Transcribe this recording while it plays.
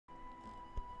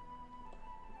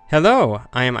Hello,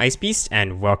 I am Icebeast,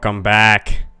 and welcome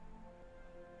back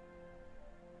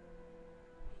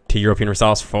to Europa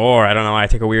Universalis IV. I don't know why I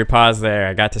took a weird pause there.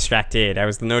 I got distracted. I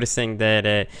was noticing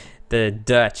that the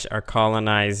Dutch are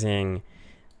colonizing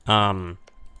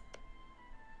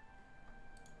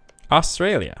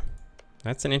Australia.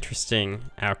 That's an interesting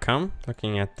outcome,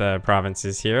 looking at the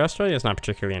provinces here. Australia is not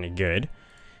particularly any good.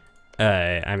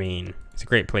 I mean, it's a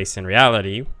great place in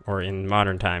reality, or in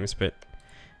modern times, but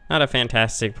not a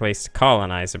fantastic place to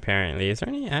colonize, apparently. Is there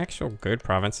any actual good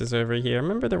provinces over here? I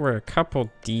remember there were a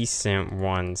couple decent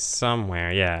ones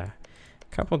somewhere. Yeah,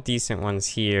 a couple decent ones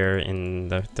here in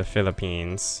the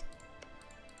Philippines.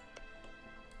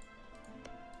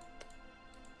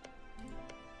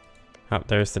 Oh,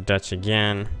 there's the Dutch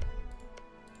again.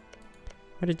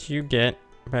 What did you get,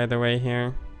 by the way,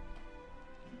 here?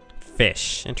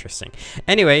 Fish. Interesting.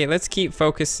 Anyway, let's keep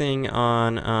focusing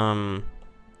on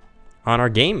our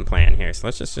game plan here. So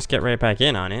let's just get right back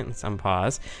in on it. Let's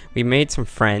unpause. We made some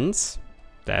friends.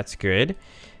 That's good.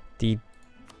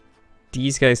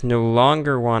 These guys no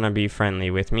longer want to be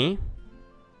friendly with me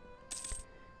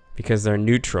because they're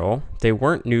neutral. They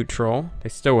weren't neutral. They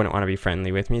still wouldn't want to be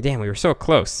friendly with me. Damn, we were so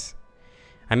close.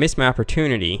 I missed my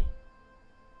opportunity.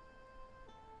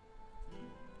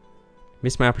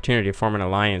 Missed my opportunity to form an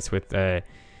alliance with the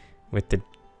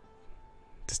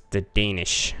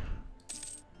Danish.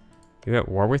 You at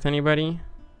war with anybody?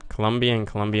 Colombia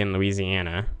and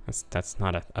Louisiana. That's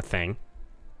not a thing.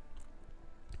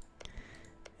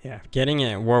 Yeah, getting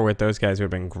at war with those guys would have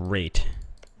been great.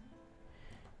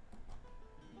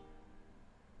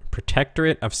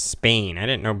 Protectorate of Spain. I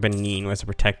didn't know Benin was a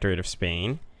protectorate of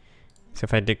Spain. So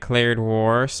if I declared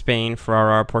war, Spain,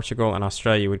 Ferrara, Portugal, and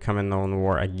Australia would come in the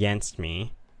war against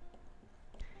me.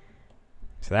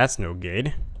 So that's no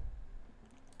good.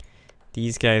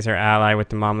 These guys are allied with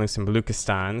the Mamluks and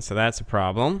Baluchistan, so that's a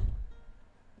problem.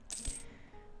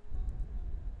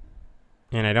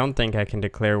 And I don't think I can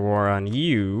declare war on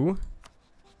you.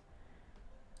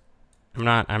 I'm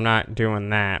not doing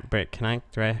that, but do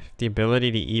I have the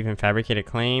ability to even fabricate a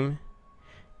claim?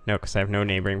 No, because I have no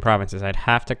neighboring provinces. I'd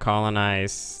have to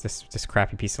colonize this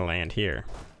crappy piece of land here.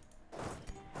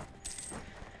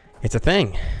 It's a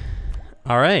thing.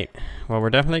 Alright. Well, we're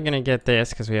definitely going to get this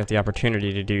because we have the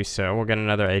opportunity to do so. We'll get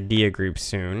another idea group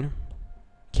soon.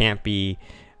 Can't be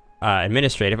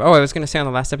administrative. Oh, I was going to say on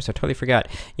the last episode, totally forgot.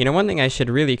 You know, one thing I should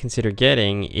really consider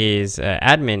getting is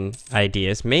admin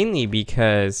ideas, mainly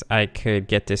because I could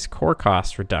get this core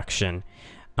cost reduction,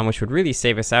 which would really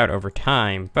save us out over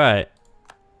time, but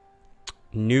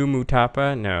new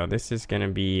Mutapan? No, this is going to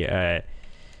be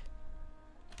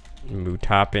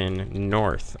Mutapan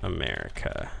North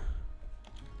America.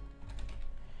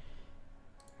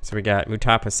 So we got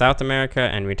Mutapan South America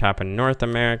and Mutapan North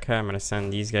America. I'm going to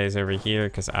send these guys over here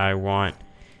because I want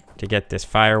to get this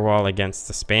firewall against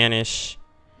the Spanish.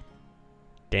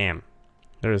 Damn.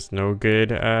 There's no good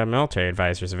military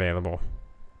advisors available.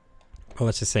 Well,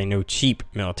 let's just say no cheap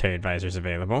military advisors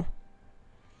available.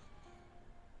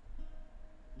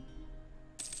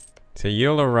 So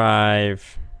you'll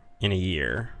arrive in a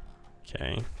year.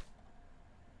 Okay.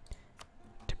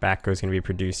 Tobacco is going to be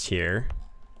produced here.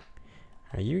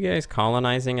 Are you guys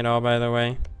colonizing at all, by the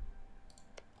way?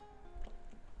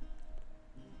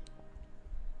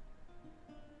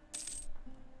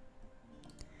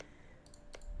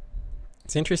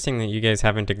 It's interesting that you guys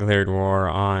haven't declared war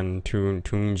on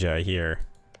Tunja here.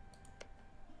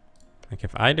 Like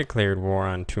if I declared war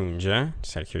on Tunja,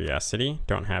 just out of curiosity,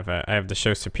 I have the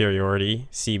show superiority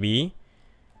CB.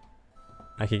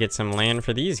 I could get some land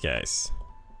for these guys.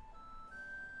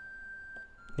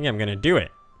 I think I'm gonna do it.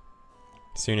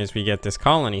 As soon as we get this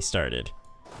colony started.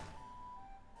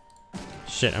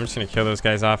 Shit, I'm just gonna kill those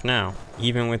guys off now.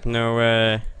 Even with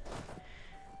no,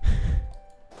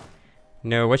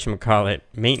 no whatchamacallit,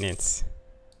 maintenance.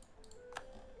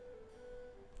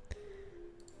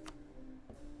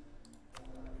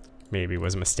 Maybe it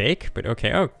was a mistake, but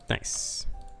okay. Oh, nice.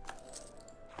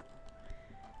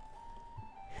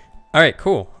 Alright,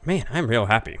 cool. Man, I'm real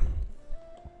happy.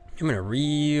 I'm in a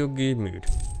real good mood.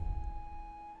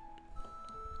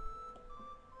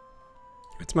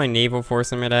 What's my naval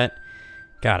force limit at?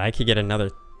 God, I could get another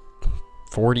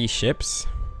 40 ships.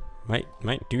 Might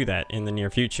do that in the near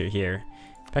future here.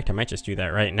 In fact, I might just do that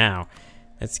right now.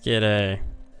 Let's get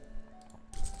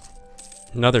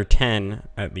another 10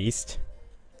 at least.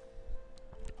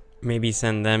 Maybe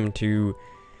send them to,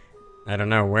 I don't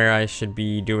know, where I should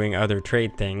be doing other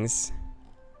trade things.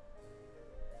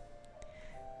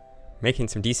 Making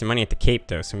some decent money at the Cape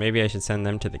though, so maybe I should send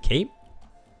them to the Cape?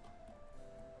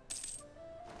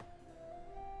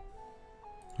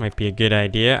 Might be a good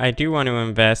idea. I do want to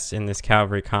invest in this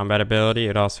cavalry combat ability.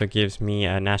 It also gives me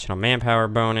a national manpower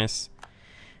bonus.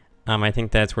 I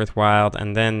think that's worthwhile.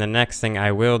 And then the next thing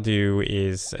I will do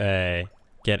is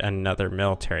get another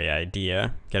military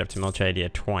idea. Get up to military idea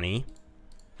 20.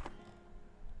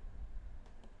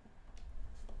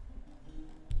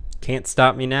 Can't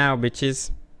stop me now, bitches.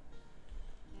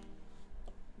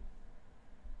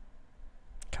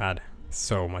 God,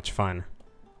 so much fun.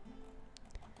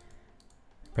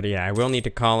 But yeah, I will need to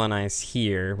colonize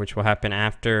here, which will happen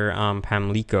after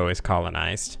Pamlico is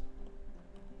colonized.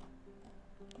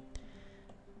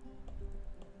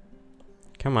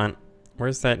 Come on.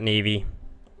 Where's that navy?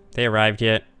 They arrived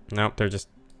yet? Nope, they're just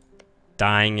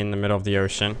dying in the middle of the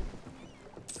ocean.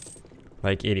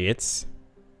 Like idiots.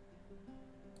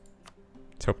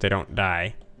 Let's hope they don't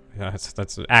die.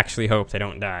 Let's actually hope they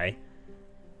don't die.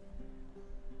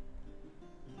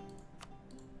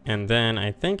 And then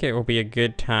I think it will be a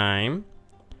good time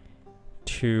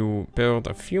to build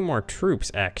a few more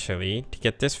troops, actually, to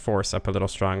get this force up a little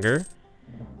stronger.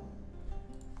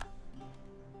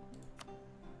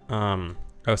 Oh,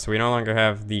 so we no longer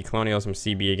have the colonialism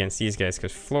CB against these guys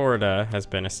because Florida has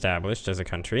been established as a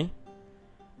country.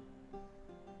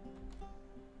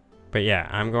 But yeah,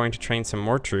 I'm going to train some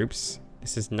more troops.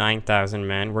 This is 9,000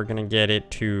 men. We're going to get it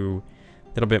to a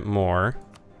little bit more.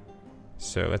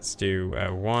 So let's do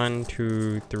 1,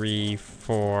 2, 3,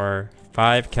 4,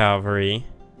 5 cavalry.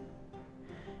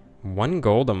 1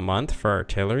 gold a month for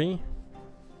artillery?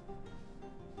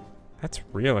 That's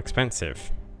real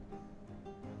expensive.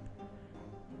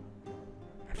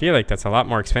 I feel like that's a lot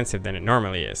more expensive than it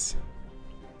normally is.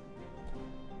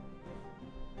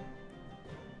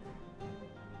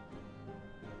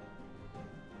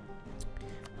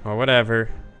 Well, whatever.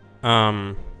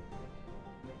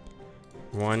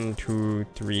 1, 2,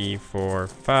 3, 4,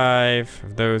 5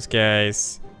 of those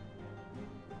guys.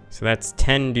 So that's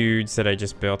 10 dudes that I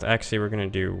just built. Actually, we're gonna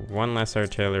do 1 less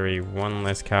artillery, 1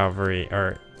 less cavalry,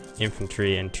 or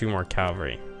infantry, and 2 more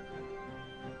cavalry.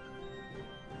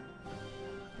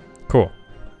 Cool.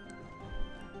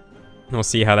 We'll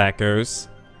see how that goes.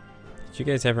 Did you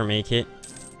guys ever make it?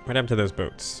 What happened to those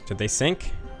boats? Did they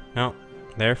sink? No,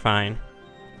 they're fine.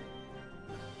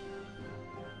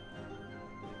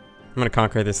 I'm gonna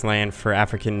conquer this land for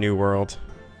African New World.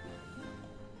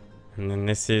 And then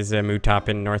this is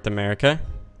Mutapan, North America.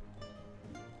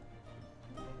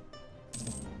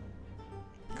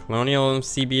 Colonial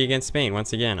CB against Spain,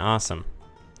 once again, awesome.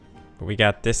 But we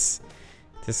got this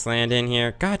land in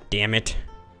here. God damn it.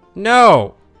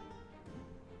 No!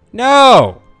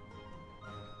 No!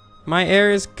 My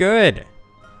air is good.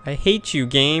 I hate you,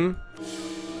 game.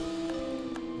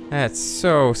 That's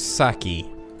so sucky.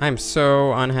 I'm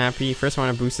so unhappy. First, I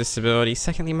want to boost the stability.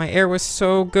 Secondly, my air was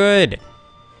so good.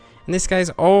 And this guy's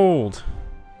old.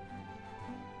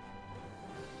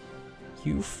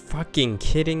 You fucking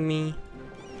kidding me?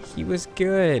 He was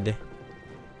good.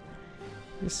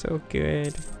 He was so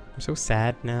good. I'm so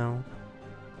sad now.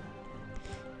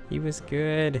 He was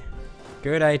good.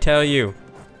 Good, I tell you.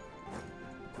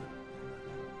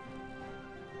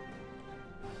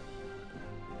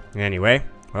 Anyway,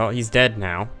 well, he's dead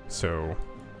now, so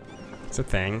it's a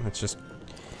thing. Let's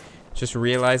just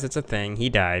realize it's a thing. He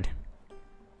died.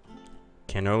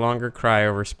 Can no longer cry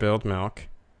over spilled milk.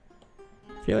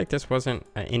 I feel like this wasn't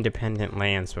independent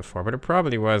lands before, but it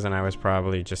probably was, and I was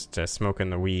probably just smoking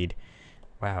the weed.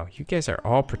 Wow, you guys are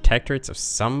all protectorates of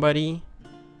somebody?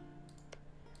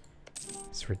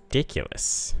 It's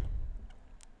ridiculous.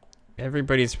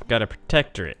 Everybody's got a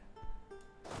protectorate.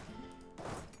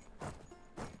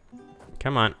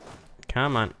 Come on.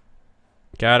 Come on.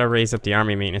 Gotta raise up the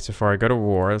army maintenance before I go to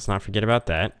war. Let's not forget about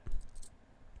that.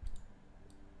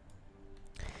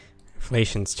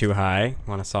 Inflation's too high.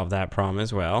 Want to solve that problem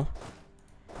as well.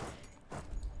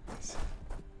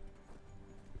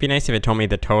 Be nice if it told me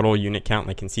the total unit count,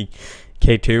 like in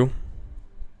CK2.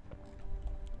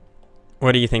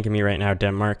 What do you think of me right now,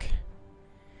 Denmark?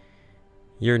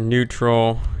 You're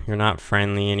neutral. You're not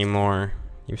friendly anymore.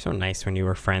 You were so nice when you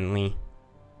were friendly.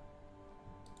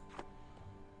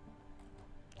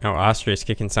 Oh, Austria's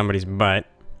kicking somebody's butt.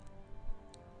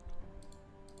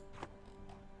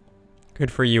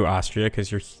 Good for you, Austria,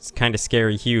 because you're kind of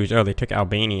scary huge. Oh, they took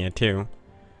Albania, too.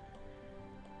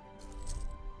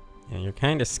 Yeah, you're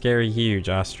kind of scary huge,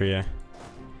 Austria.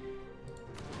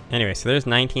 Anyway, so there's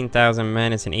 19,000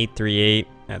 men. It's an 838.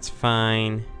 That's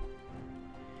fine.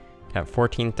 Got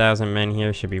 14,000 men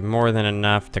here. Should be more than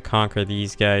enough to conquer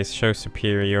these guys. Show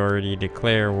superiority.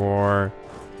 Declare war.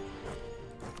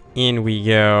 In we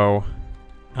go.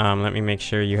 Let me make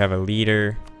sure you have a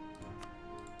leader.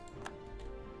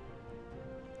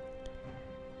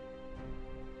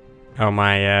 Oh,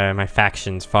 my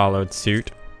factions followed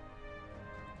suit.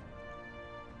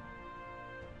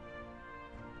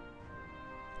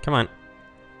 Come on.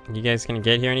 You guys gonna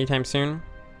get here anytime soon?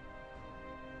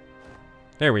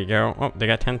 There we go. Oh, they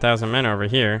got 10,000 men over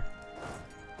here.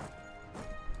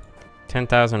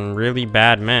 10,000 really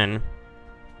bad men.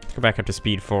 Let's go back up to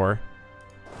speed 4.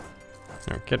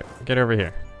 No, get over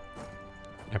here.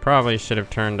 I probably should have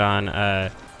turned on,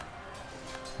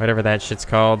 whatever that shit's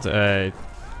called,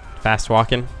 fast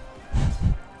walking.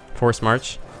 Force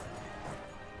march.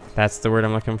 That's the word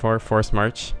I'm looking for, force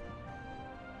march.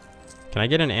 Can I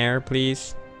get an heir,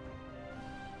 please?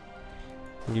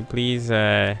 Can you please,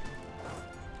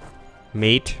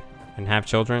 mate and have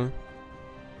children?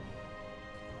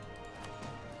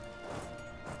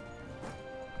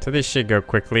 So this should go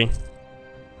quickly.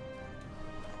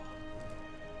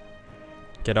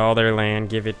 Get all their land,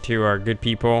 give it to our good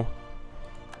people.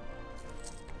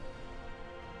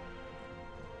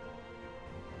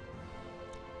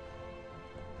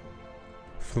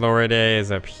 Florida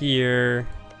is up here.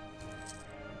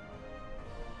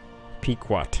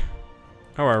 Pequot.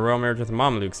 Oh, our royal marriage with the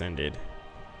Mamluks ended.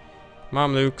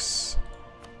 Mamluks.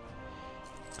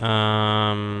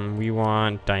 We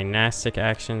want dynastic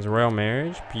actions, royal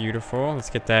marriage. Beautiful.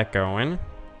 Let's get that going.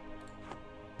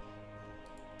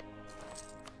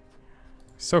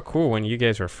 So cool when you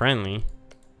guys were friendly.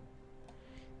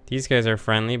 These guys are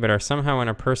friendly, but are somehow in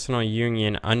a personal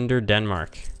union under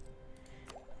Denmark.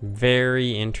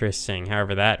 Very interesting.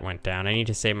 However, that went down. I need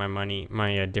to save my money,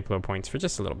 my Diplo points for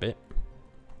just a little bit.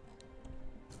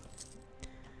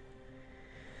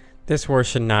 This war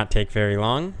should not take very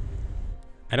long.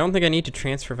 I don't think I need to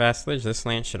transfer vassalage. This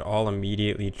land should all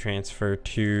immediately transfer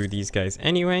to these guys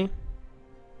anyway.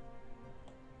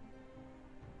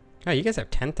 Oh, you guys have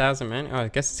 10,000 men? Oh, I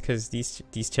guess it's because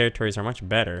these territories are much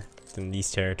better than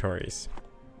these territories.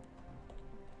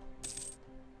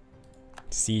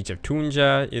 Siege of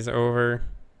Tunja is over.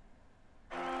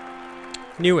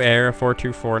 New era,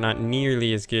 424, not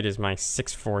nearly as good as my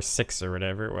 646 or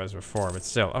whatever it was before, but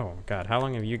still. Oh, God, how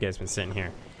long have you guys been sitting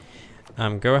here?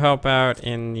 Go help out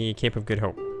in the Cape of Good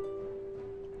Hope.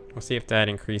 We'll see if that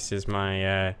increases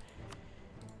my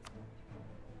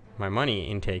my money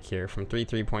intake here from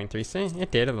 33.3. See, it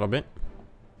did a little bit.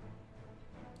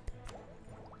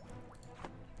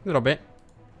 A little bit.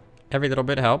 Every little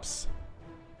bit helps.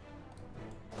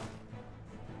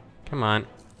 Come on.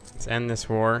 Let's end this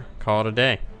war. Call it a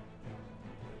day.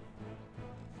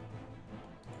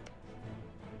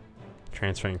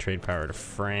 Transferring trade power to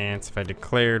France. If I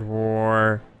declared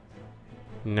war,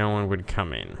 no one would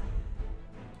come in.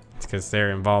 It's because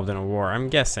they're involved in a war, I'm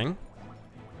guessing.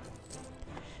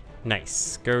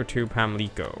 Nice. Go to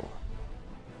Pamlico.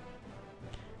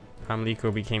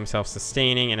 Pamlico became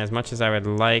self-sustaining, and as much as I would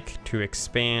like to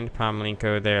expand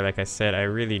Pamlico there, like I said, I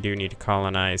really do need to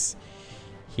colonize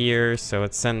here. So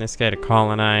let's send this guy to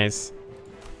colonize.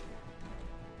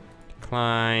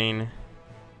 Decline.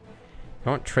 I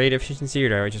want trade efficiency, or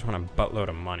do I just want a buttload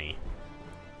of money?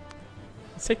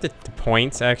 Let's take the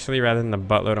points, actually, rather than the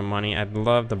buttload of money. I'd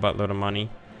love the buttload of money,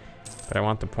 but I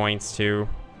want the points, too.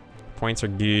 Points are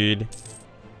good.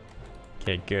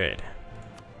 Okay, good.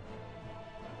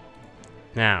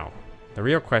 Now, the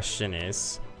real question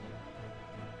is,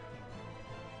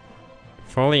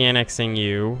 fully annexing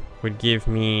you would give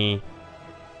me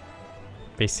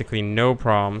basically no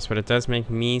problems, but it does make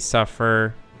me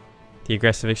suffer the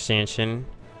aggressive expansion.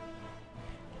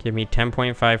 Give me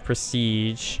 10.5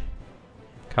 prestige.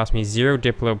 Cost me 0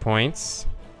 Diplo points.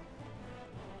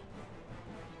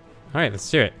 Alright,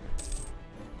 let's do it.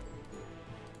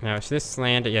 Now, if this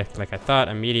land, yeah, like I thought,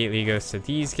 immediately goes to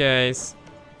these guys,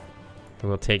 who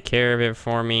will take care of it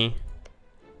for me.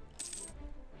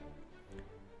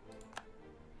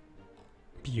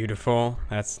 Beautiful.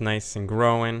 That's nice and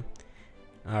growing.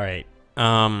 Alright.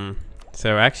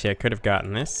 So actually I could have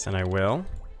gotten this, and I will.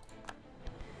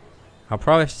 I'll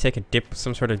probably have to take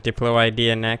some sort of Diplo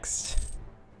idea next.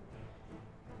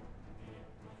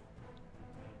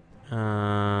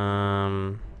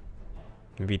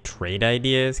 Maybe trade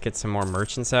ideas, get some more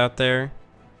merchants out there.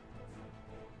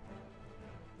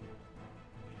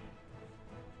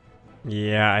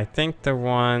 Yeah, I think that's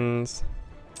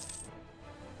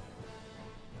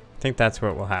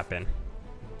what will happen.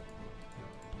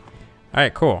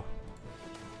 Alright, cool.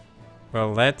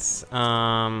 Well, let's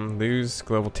lose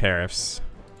global tariffs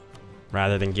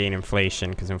rather than gain inflation,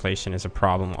 because inflation is a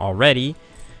problem already.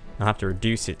 I'll have to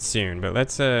reduce it soon, but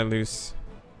let's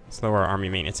slow our army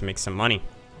maintenance and make some money.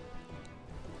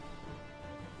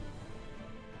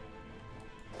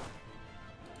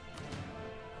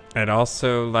 I'd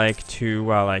also like to,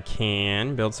 while I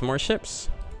can, build some more ships.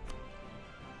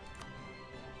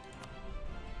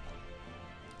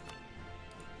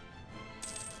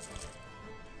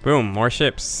 Boom, more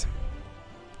ships.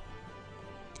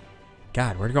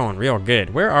 God, we're going real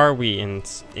good. Where are we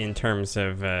in terms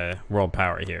of world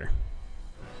power here?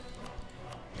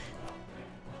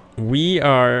 We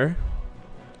are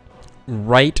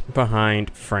right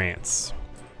behind France.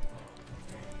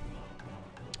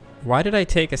 Why did I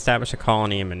take establish a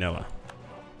colony in Manila?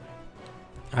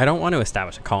 I don't want to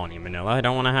establish a colony in Manila. I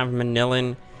don't want to have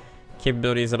Manilan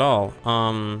capabilities at all.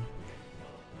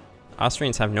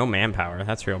 Austrians have no manpower.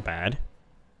 That's real bad.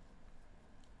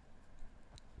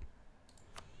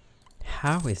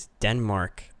 How is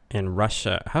Denmark and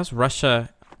Russia? How's Russia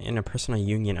in a personal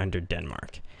union under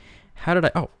Denmark? How did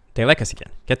I? Oh, they like us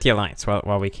again. Get the alliance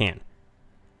while we can.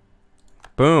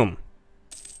 Boom.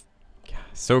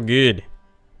 So good.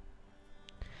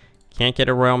 Can't get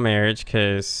a royal marriage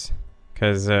because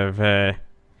of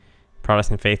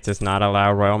Protestant faith does not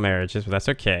allow royal marriages, but that's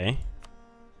okay.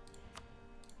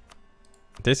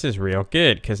 This is real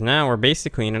good because now we're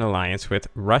basically in an alliance with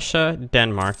Russia,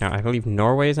 Denmark. Now I believe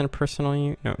Norway is in a personal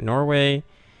union. No, Norway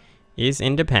is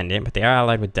independent, but they are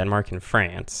allied with Denmark and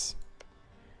France.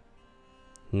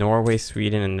 Norway,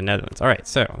 Sweden, and the Netherlands. All right,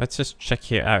 so let's just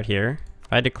check out here.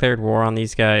 If I declared war on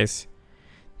these guys,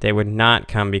 they would not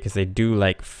come because they do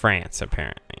like France,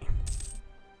 apparently.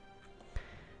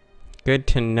 Good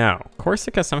to know.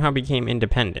 Corsica somehow became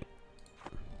independent.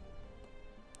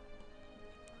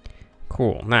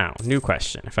 Cool. Now, new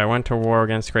question. If I went to war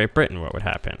against Great Britain, what would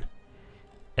happen?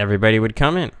 Everybody would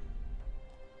come in.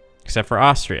 Except for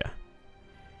Austria,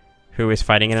 who is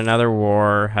fighting in another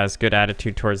war, has good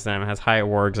attitude towards them, has high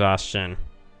war exhaustion.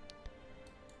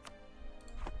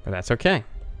 But that's okay.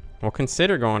 We'll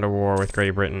consider going to war with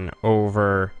Great Britain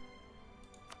over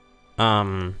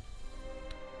Gabon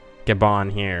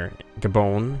here.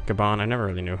 Gabon, I never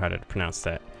really knew how to pronounce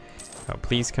that. Oh,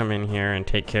 please come in here and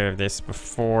take care of this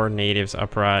before natives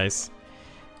uprise.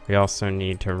 We also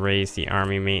need to raise the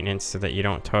army maintenance so that you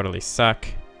don't totally suck.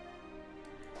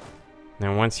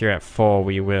 Now once you're at full,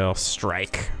 we will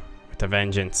strike with a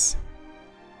vengeance.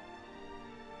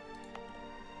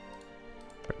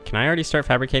 But can I already start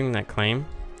fabricating that claim?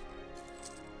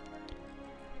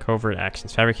 Covert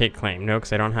actions. Fabricate claim. No,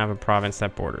 because I don't have a province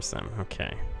that borders them.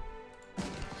 Okay.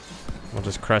 We'll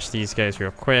just crush these guys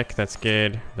real quick. That's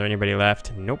good. Is there anybody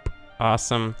left? Nope.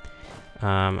 Awesome.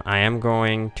 I am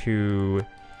going to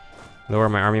lower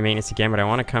my army maintenance again, but I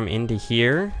want to come into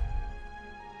here.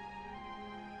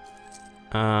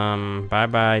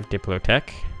 Bye-bye, Diplotech.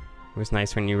 It was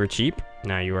nice when you were cheap.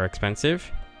 Now you are expensive.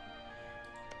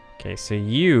 Okay, so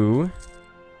you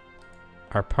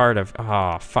are part of...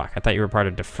 Oh, fuck. I thought you were part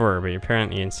of Defer, but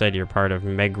apparently instead you're part of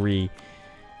Megri...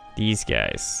 These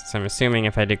guys. So I'm assuming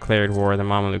if I declared war, the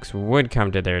Mamluks would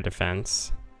come to their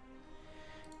defense.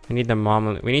 We need the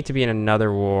Mamluks. We need to be in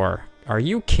another war. Are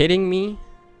you kidding me?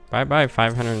 Bye-bye,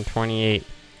 528.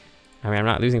 I mean, I'm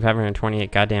not losing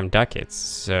 528 goddamn ducats.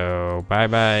 So,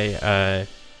 bye-bye,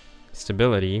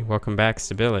 stability. Welcome back,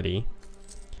 stability.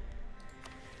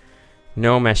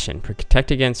 No mission. Protect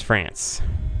against France.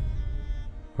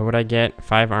 What would I get?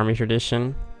 5 army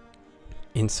tradition.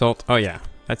 Insult. Oh, yeah.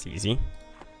 That's easy.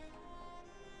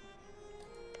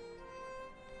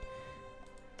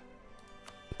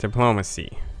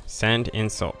 Diplomacy. Send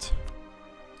insult.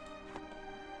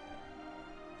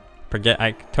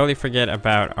 I totally forget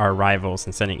about our rivals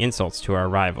and sending insults to our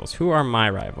rivals. Who are my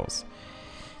rivals?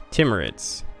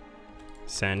 Timurids.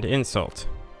 Send insult.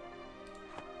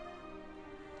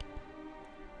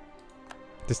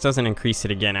 This doesn't increase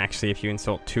it again, actually, if you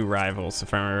insult 2 rivals,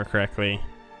 if I remember correctly.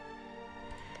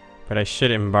 But I should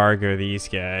embargo these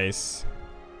guys.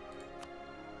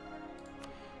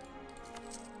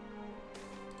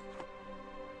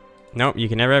 Nope, you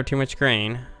can never have too much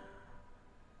grain.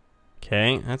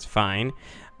 Okay, that's fine.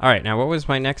 Alright, now what was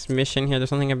my next mission here? There's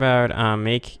something about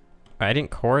make... I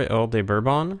didn't core Ile de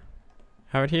Bourbon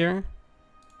out here.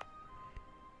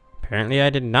 Apparently I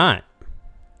did not.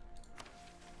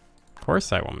 Of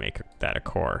course I will make that a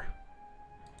core.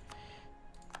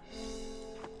 I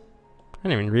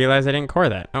didn't even realize I didn't core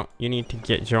that. Oh, you need to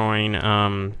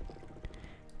join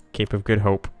Cape of Good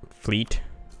Hope fleet.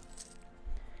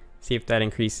 See if that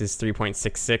increases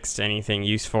 3.66 to anything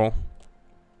useful.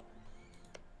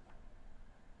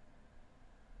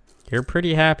 You're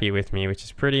pretty happy with me, which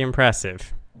is pretty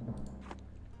impressive.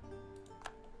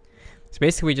 So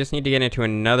basically we just need to get into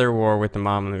another war with the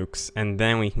Mamluks, and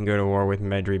then we can go to war with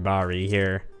Medri Bari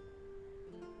here.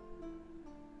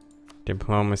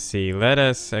 Diplomacy. Let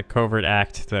us covert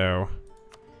act, though.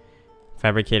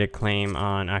 Fabricate a claim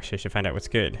on... Actually, I should find out what's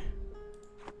good.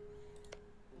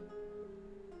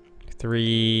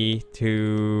 3,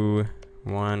 2,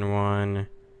 1, 1,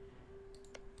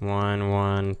 1,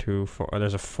 1, 2, 4. Oh,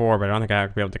 there's a 4, but I don't think I'll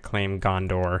be able to claim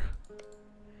Gondor.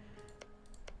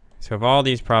 So of all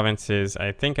these provinces,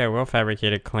 I think I will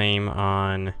fabricate a claim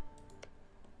on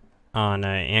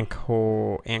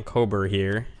Ankober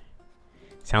here.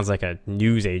 Sounds like a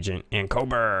news agent.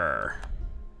 Ankober.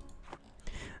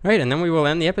 Alright, and then we will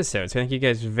end the episode. So thank you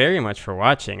guys very much for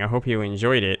watching. I hope you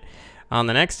enjoyed it. On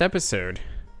the next episode,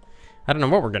 I don't know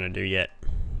what we're going to do yet.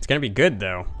 It's going to be good,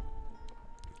 though.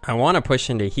 I want to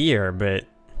push into here, but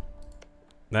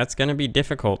that's going to be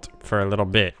difficult for a little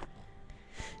bit.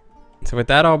 So with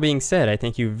that all being said, I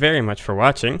thank you very much for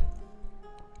watching.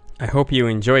 I hope you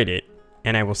enjoyed it,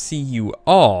 and I will see you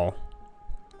all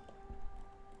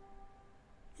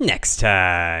next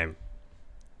time.